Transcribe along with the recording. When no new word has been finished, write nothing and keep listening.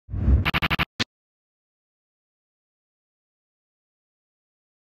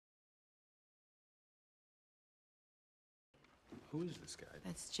Who is this guy?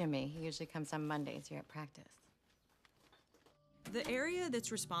 That's Jimmy. He usually comes on Mondays here at practice. The area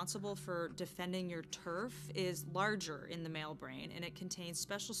that's responsible for defending your turf is larger in the male brain, and it contains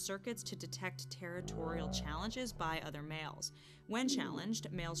special circuits to detect territorial challenges by other males. When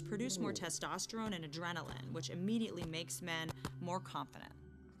challenged, males produce more testosterone and adrenaline, which immediately makes men more confident.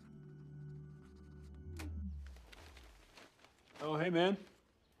 Oh, hey, man.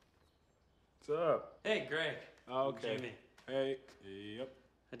 What's up? Hey, Greg. Oh, okay. Jimmy. Hey. Yep.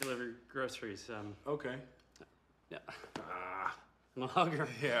 I deliver groceries. Okay. Yeah. I'm a hugger.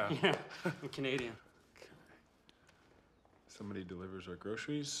 Yeah. Yeah. I'm Canadian. Somebody delivers our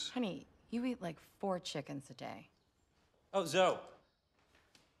groceries. Honey, you eat like 4 chickens a day. Oh, Zoe.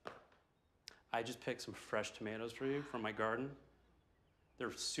 I just picked some fresh tomatoes for you from my garden.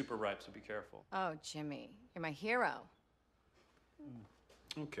 They're super ripe, so be careful. Oh, Jimmy, you're my hero.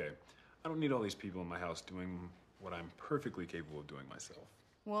 Okay. I don't need all these people in my house doing what I'm perfectly capable of doing myself.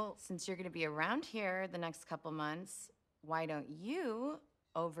 Well, since you're going to be around here the next couple months, why don't you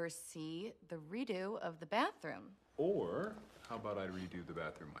oversee the redo of the bathroom? Or how about I redo the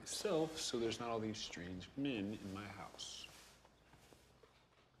bathroom myself so there's not all these strange men in my house?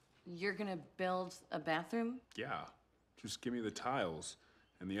 You're going to build a bathroom? Yeah. Just give me the tiles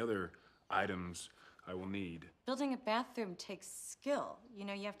and the other items I will need. Building a bathroom takes skill. You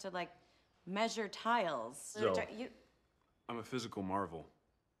know, you have to, like, measure tiles. So, I'm a physical marvel.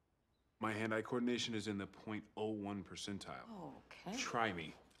 My hand-eye coordination is in the 0.01 percentile. Oh, okay. Try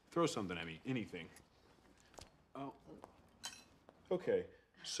me. Throw something at me. Anything. Oh. Okay.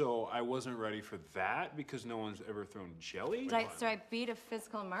 So I wasn't ready for that because no one's ever thrown jelly? So I beat a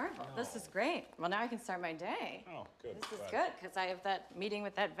physical marvel. Oh. This is great. Well, now I can start my day. Oh, good. This is good because I have that meeting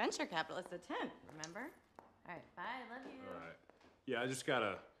with that venture capitalist at 10, remember? All right, bye. Love you. All right. Yeah, I just got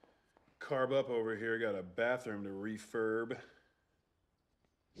to carb up over here. Got a bathroom to refurb.